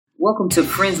Welcome to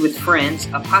Friends with Friends,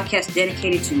 a podcast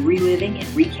dedicated to reliving and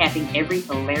recapping every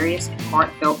hilarious and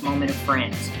heartfelt moment of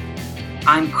Friends.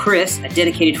 I'm Chris, a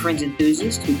dedicated Friends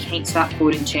enthusiast who can't stop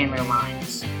quoting Chandler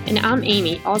lines. And I'm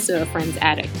Amy, also a Friends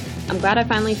addict. I'm glad I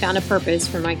finally found a purpose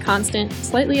for my constant,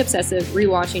 slightly obsessive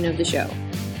rewatching of the show.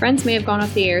 Friends may have gone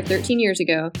off the air 13 years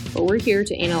ago, but we're here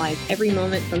to analyze every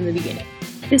moment from the beginning.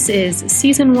 This is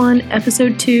Season 1,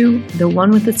 Episode 2, the one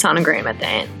with the sonogram at the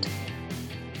end.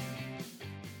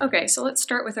 Okay, so let's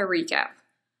start with our recap.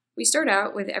 We start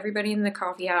out with everybody in the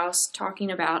coffee house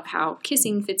talking about how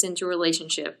kissing fits into a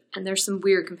relationship, and there's some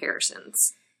weird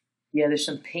comparisons. Yeah, there's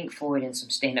some Pink Floyd and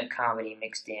some stand-up comedy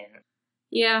mixed in.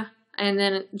 Yeah, and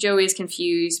then Joey's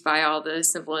confused by all the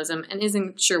symbolism and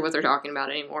isn't sure what they're talking about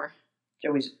anymore.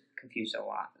 Joey's confused a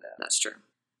lot, though. That's true.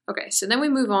 Okay, so then we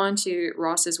move on to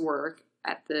Ross's work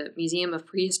at the Museum of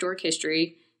Prehistoric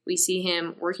History. We see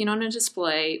him working on a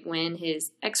display when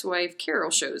his ex-wife Carol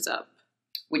shows up.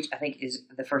 Which I think is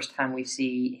the first time we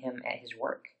see him at his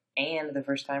work, and the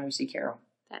first time we see Carol.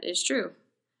 That is true.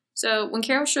 So when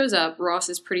Carol shows up, Ross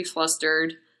is pretty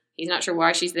flustered. He's not sure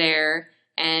why she's there,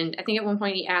 and I think at one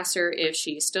point he asks her if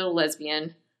she's still a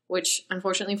lesbian, which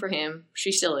unfortunately for him,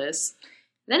 she still is.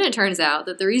 Then it turns out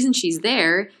that the reason she's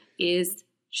there is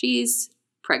she's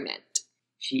pregnant.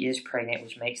 She is pregnant,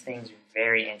 which makes things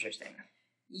very interesting.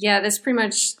 Yeah, that's pretty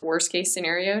much the worst case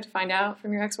scenario to find out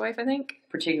from your ex-wife, I think.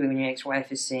 Particularly when your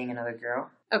ex-wife is seeing another girl.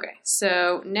 Okay,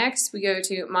 so next we go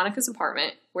to Monica's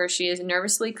apartment, where she is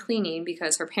nervously cleaning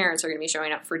because her parents are going to be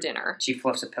showing up for dinner. She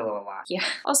fluffs a pillow a lot. Yeah.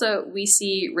 Also, we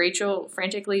see Rachel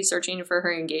frantically searching for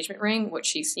her engagement ring, which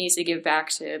she needs to give back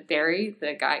to Barry,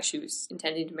 the guy she was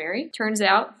intending to marry. Turns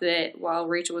out that while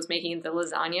Rachel was making the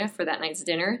lasagna for that night's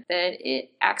dinner, that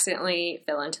it accidentally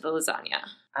fell into the lasagna.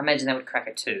 I imagine that would crack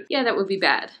a tooth. Yeah, that would be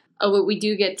bad. Oh, but we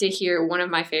do get to hear one of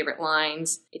my favorite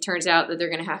lines. It turns out that they're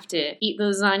going to have to eat the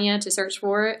lasagna to search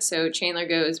for it. So Chandler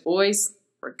goes, "Boys,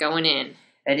 we're going in."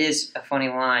 That is a funny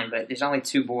line, but there's only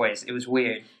two boys. It was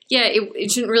weird. Yeah,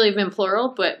 it shouldn't really have been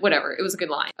plural, but whatever. It was a good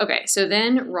line. Okay, so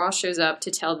then Ross shows up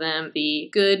to tell them the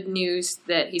good news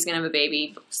that he's going to have a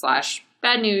baby /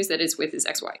 bad news that is with his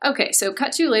ex-wife. Okay, so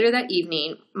cut to later that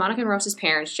evening, Monica and Ross's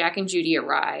parents, Jack and Judy,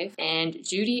 arrive, and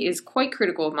Judy is quite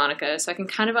critical of Monica, so I can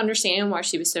kind of understand why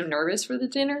she was so nervous for the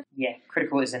dinner. Yeah,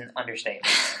 critical is an understatement.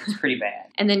 It's pretty bad.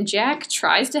 And then Jack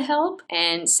tries to help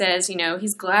and says,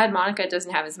 he's glad Monica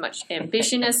doesn't have as much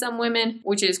ambition as some women,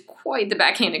 which is quite the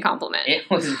backhanded compliment.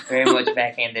 It was very much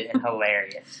backhanded and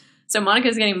hilarious. So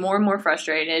Monica's getting more and more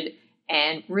frustrated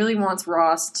and really wants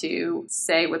Ross to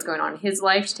say what's going on in his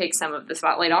life to take some of the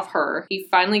spotlight off her. He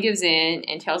finally gives in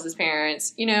and tells his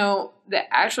parents, the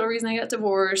actual reason I got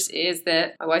divorced is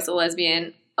that my wife's a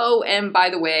lesbian. Oh, and by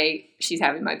the way, she's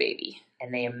having my baby.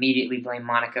 And they immediately blame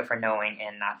Monica for knowing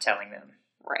and not telling them.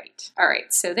 Right. All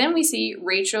right. So then we see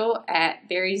Rachel at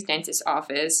Barry's dentist's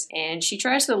office, and she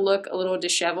tries to look a little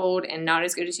disheveled and not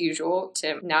as good as usual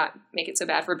to not make it so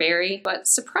bad for Barry. But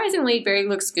surprisingly, Barry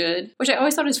looks good, which I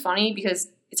always thought is funny because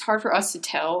it's hard for us to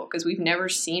tell because we've never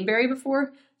seen Barry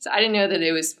before. So I didn't know that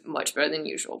it was much better than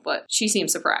usual, but she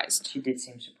seemed surprised. She did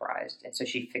seem surprised, and so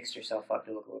she fixed herself up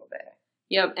to look a little better.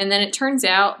 Yep. And then it turns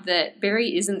out that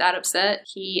Barry isn't that upset.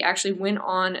 He actually went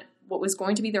on what was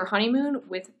going to be their honeymoon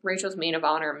with Rachel's maid of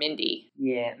honor, Mindy.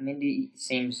 Yeah, Mindy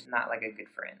seems not like a good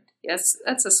friend. Yes,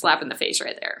 that's a slap in the face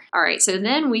right there. All right, so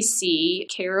then we see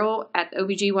Carol at the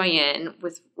OBGYN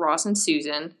with Ross and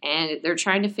Susan, and they're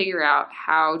trying to figure out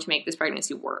how to make this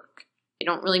pregnancy work. They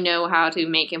don't really know how to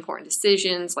make important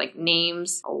decisions, like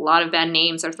names. A lot of bad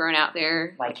names are thrown out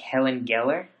there. Like Helen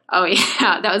Geller? Oh,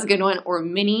 yeah, that was a good one. Or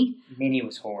Minnie. Minnie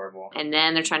was horrible. And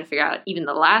then they're trying to figure out even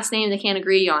the last name. They can't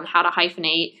agree on how to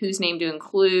hyphenate, whose name to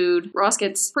include. Ross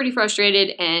gets pretty frustrated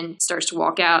and starts to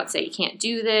walk out and say he can't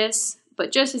do this.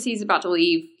 But just as he's about to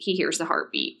leave, he hears the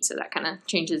heartbeat. So that kind of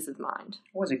changes his mind.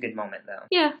 It was a good moment, though.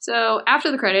 Yeah. So after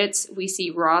the credits, we see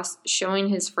Ross showing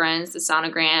his friends the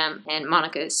sonogram. And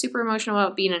Monica is super emotional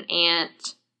about being an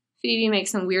aunt. Phoebe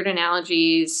makes some weird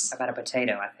analogies. About a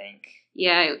potato, I think.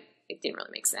 Yeah, it didn't really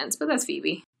make sense, but that's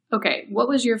Phoebe. Okay, what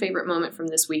was your favorite moment from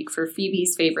this week for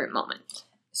Phoebe's favorite moment?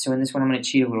 So in this one, I'm going to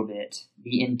cheat a little bit.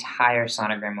 The entire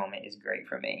sonogram moment is great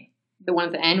for me. The one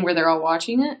at the end where they're all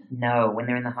watching it? No, when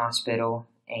they're in the hospital,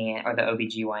 or the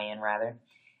OBGYN rather,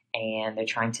 and they're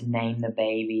trying to name the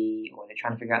baby, or they're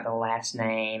trying to figure out the last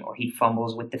name, or he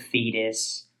fumbles with the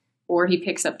fetus. Or he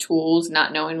picks up tools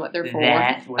not knowing what they're for.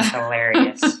 That was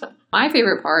hilarious. My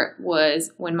favorite part was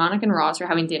when Monica and Ross are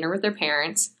having dinner with their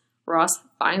parents. Ross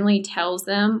finally tells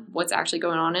them what's actually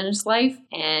going on in his life,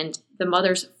 and the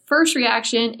mother's first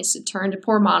reaction is to turn to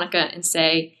poor Monica and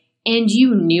say, And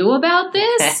you knew about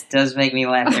this? That does make me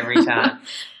laugh every time.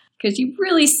 Because you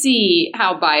really see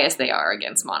how biased they are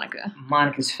against Monica.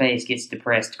 Monica's face gets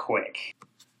depressed quick.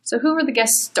 So who were the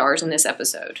guest stars in this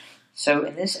episode? So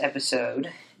in this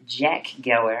episode, Jack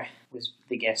Geller was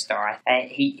the guest star.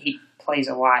 He plays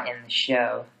a lot in the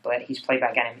show, but he's played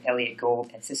by a guy named Elliot Gould.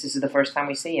 And since this is the first time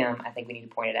we see him, I think we need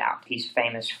to point it out. He's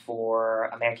famous for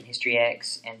American History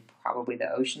X and probably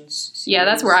the Oceans series. Yeah,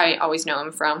 that's where I always know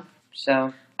him from.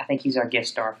 So I think he's our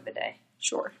guest star for the day.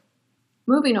 Sure.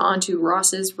 Moving on to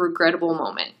Ross's regrettable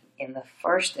moment. In the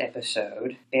first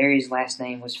episode, Barry's last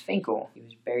name was Finkel. He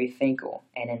was Barry Finkel.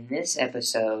 And in this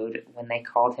episode, when they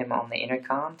called him on the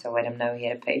intercom to let him know he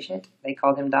had a patient, they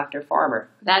called him Dr. Farber.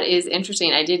 That is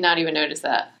interesting. I did not even notice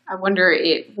that. I wonder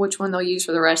which one they'll use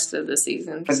for the rest of the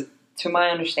season. To my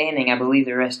understanding, I believe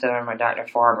the rest of them are Dr.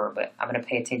 Farber, but I'm going to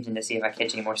pay attention to see if I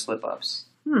catch any more slip-ups.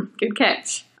 Good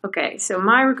catch. Okay, so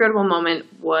my regrettable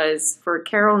moment was for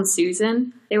Carol and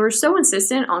Susan. They were so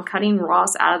insistent on cutting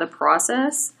Ross out of the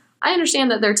process. I understand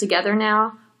that they're together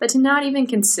now, but to not even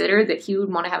consider that he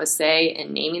would want to have a say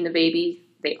in naming the baby,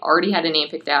 they already had a name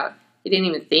picked out. They didn't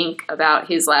even think about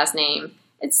his last name.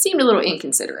 It seemed a little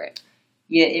inconsiderate.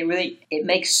 Yeah, it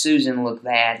makes Susan look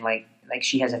bad, like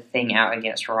she has a thing out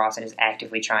against Ross and is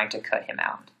actively trying to cut him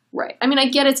out. Right. I mean, I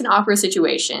get it's an awkward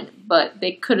situation, but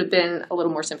they could have been a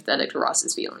little more sympathetic to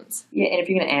Ross's feelings. Yeah, and if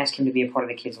you're going to ask him to be a part of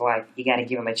the kid's life, you got to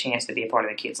give him a chance to be a part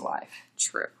of the kid's life.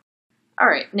 True. All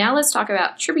right, now let's talk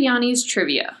about Tribbiani's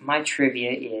trivia. My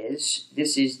trivia is,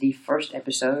 this is the first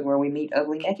episode where we meet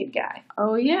Ugly Naked Guy.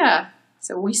 Oh, yeah.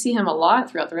 So we see him a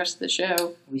lot throughout the rest of the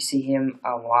show. We see him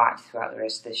a lot throughout the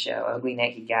rest of the show. Ugly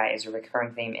Naked Guy is a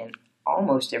recurring theme in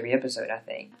almost every episode, I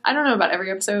think. I don't know about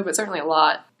every episode, but certainly a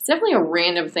lot. It's definitely a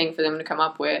random thing for them to come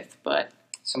up with, but...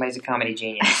 Somebody's a comedy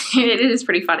genius. It is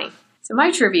pretty funny. So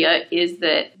my trivia is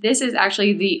that this is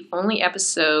actually the only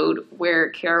episode where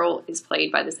Carol is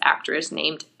played by this actress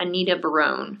named Anita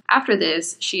Barone. After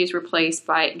this, she is replaced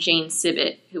by Jane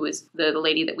Sibbett, who is the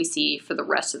lady that we see for the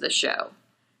rest of the show.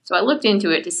 So I looked into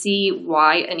it to see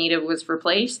why Anita was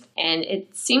replaced, and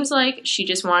it seems like she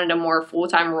just wanted a more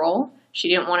full-time role. She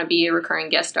didn't want to be a recurring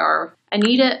guest star.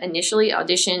 Anita initially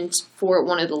auditioned for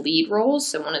one of the lead roles,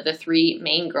 so one of the 3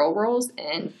 main girl roles,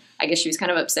 and I guess she was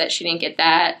kind of upset she didn't get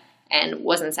that and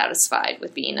wasn't satisfied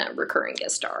with being a recurring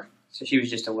guest star. So she was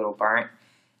just a little burnt.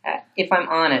 If I'm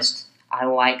honest, I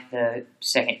like the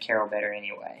second Carol better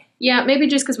anyway. Yeah, maybe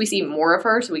just because we see more of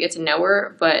her, so we get to know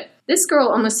her, but this girl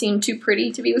almost seemed too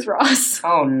pretty to be with Ross.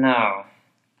 Oh no.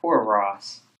 Poor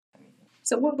Ross.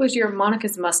 So what was your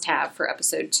Monica's must-have for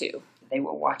episode 2? They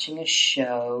were watching a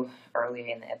show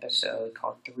earlier in the episode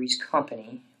called Three's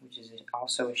Company, which is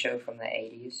also a show from the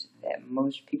 80s that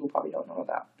most people probably don't know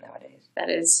about nowadays. That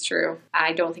is true.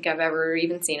 I don't think I've ever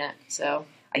even seen it, so...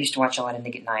 I used to watch a lot of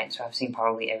Nick at Night, so I've seen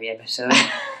probably every episode,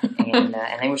 and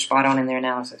they were spot on in their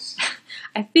analysis.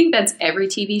 I think that's every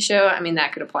TV show. I mean,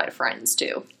 that could apply to Friends,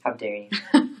 too. How dare you.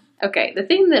 Okay, the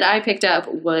thing that I picked up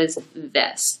was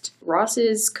vest.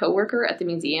 Ross's coworker at the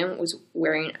museum was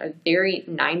wearing a very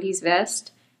 90s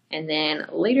vest, and then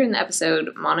later in the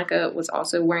episode, Monica was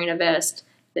also wearing a vest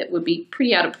that would be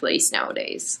pretty out of place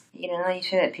nowadays. You know, you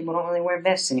say that people don't really wear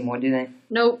vests anymore, do they?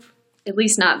 Nope. At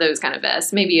least not those kind of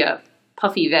vests. Maybe a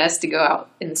puffy vest to go out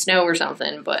in the snow or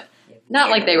something, but not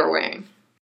like they were wearing.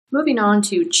 Moving on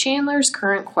to Chandler's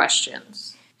current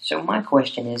questions. So my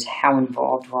question is how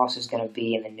involved Ross is going to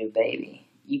be in the new baby.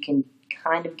 You can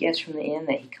kind of guess from the end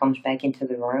that he comes back into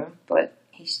the room, but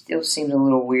he still seems a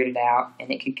little weirded out,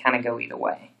 and it could kind of go either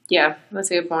way. Yeah,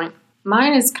 that's a good point.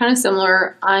 Mine is kind of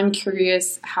similar. I'm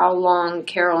curious how long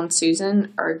Carol and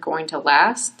Susan are going to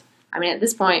last. I mean, at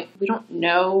this point, we don't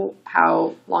know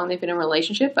how long they've been in a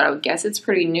relationship, but I would guess it's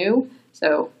pretty new.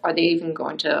 So are they even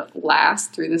going to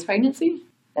last through this pregnancy?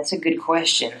 That's a good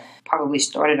question. Probably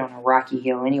started on a rocky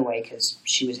hill anyway, because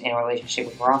she was in a relationship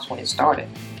with Ross when it started.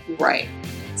 Right.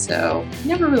 So,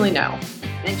 never really know.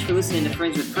 Thanks for listening to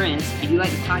Friends with Friends. If you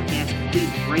like the podcast, please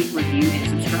rate, review, and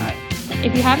subscribe.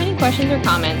 If you have any questions or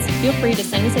comments, feel free to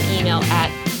send us an email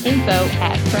at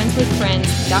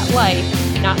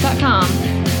info@friendswithfriends.life, not .com,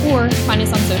 or find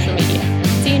us on social media.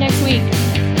 See you next week.